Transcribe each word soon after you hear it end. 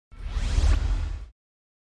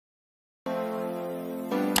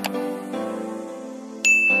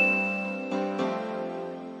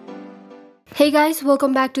Hey guys,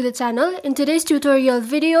 welcome back to the channel. In today's tutorial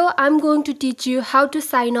video, I'm going to teach you how to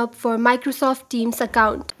sign up for Microsoft Teams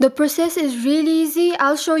account. The process is really easy.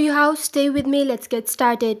 I'll show you how. Stay with me, let's get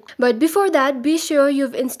started. But before that, be sure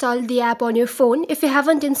you've installed the app on your phone. If you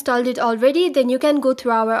haven't installed it already, then you can go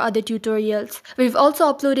through our other tutorials. We've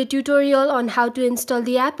also uploaded a tutorial on how to install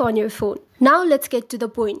the app on your phone. Now let's get to the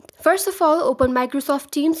point. First of all, open Microsoft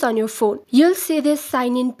Teams on your phone. You'll see this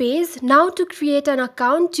sign in page. Now to create an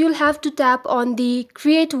account, you'll have to tap on the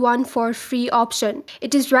create one for free option.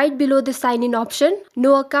 It is right below the sign in option.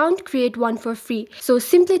 No account, create one for free. So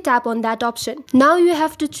simply tap on that option. Now you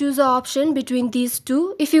have to choose an option between these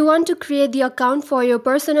two. If you want to create the account for your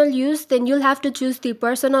personal use, then you'll have to choose the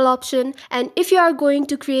personal option. And if you are going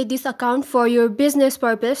to create this account for your business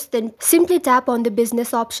purpose, then simply tap on the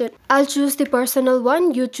business option. I'll choose the personal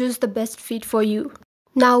one. You choose the best fit for you.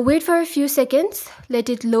 Now wait for a few seconds, let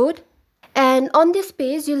it load, and on this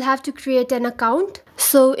page you'll have to create an account.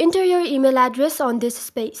 So enter your email address on this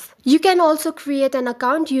space. You can also create an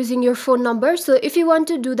account using your phone number, so if you want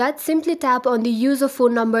to do that, simply tap on the use a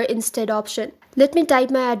phone number instead option. Let me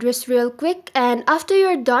type my address real quick, and after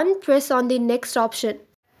you're done, press on the next option.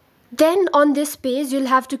 Then on this page you'll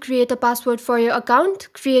have to create a password for your account.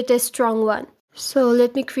 Create a strong one. So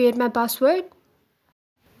let me create my password.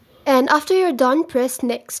 And after you're done, press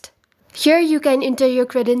next. Here you can enter your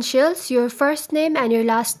credentials, your first name and your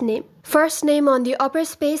last name. First name on the upper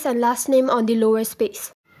space and last name on the lower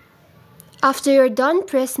space. After you're done,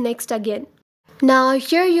 press next again. Now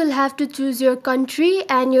here you'll have to choose your country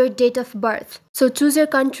and your date of birth. So choose your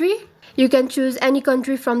country. You can choose any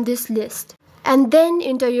country from this list. And then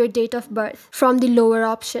enter your date of birth from the lower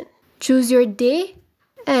option. Choose your day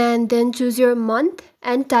and then choose your month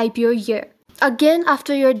and type your year. Again,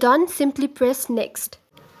 after you're done, simply press next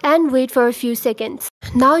and wait for a few seconds.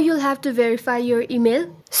 Now you'll have to verify your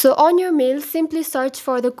email. So on your mail, simply search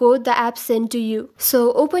for the code the app sent to you.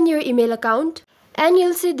 So open your email account and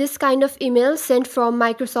you'll see this kind of email sent from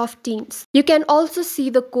Microsoft Teams. You can also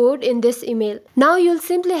see the code in this email. Now you'll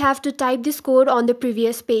simply have to type this code on the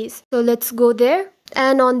previous page. So let's go there.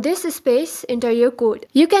 And on this space, enter your code.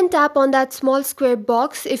 You can tap on that small square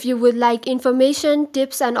box if you would like information,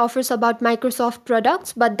 tips and offers about Microsoft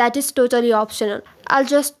products, but that is totally optional. I'll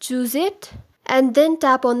just choose it and then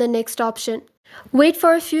tap on the next option. Wait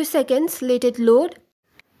for a few seconds, let it load.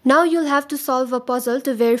 Now you'll have to solve a puzzle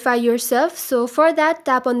to verify yourself, so for that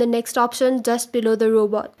tap on the next option just below the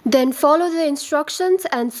robot. Then follow the instructions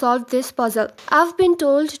and solve this puzzle. I've been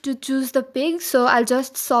told to choose the pig, so I'll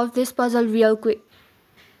just solve this puzzle real quick.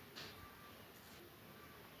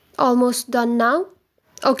 Almost done now.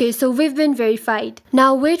 Okay, so we've been verified.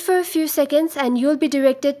 Now wait for a few seconds and you'll be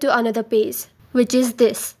directed to another page, which is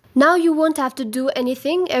this. Now you won't have to do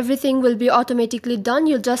anything. Everything will be automatically done.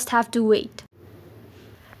 You'll just have to wait.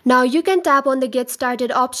 Now you can tap on the get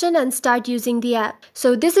started option and start using the app.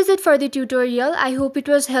 So this is it for the tutorial. I hope it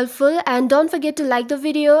was helpful, and don't forget to like the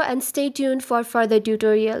video and stay tuned for further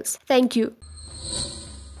tutorials. Thank you.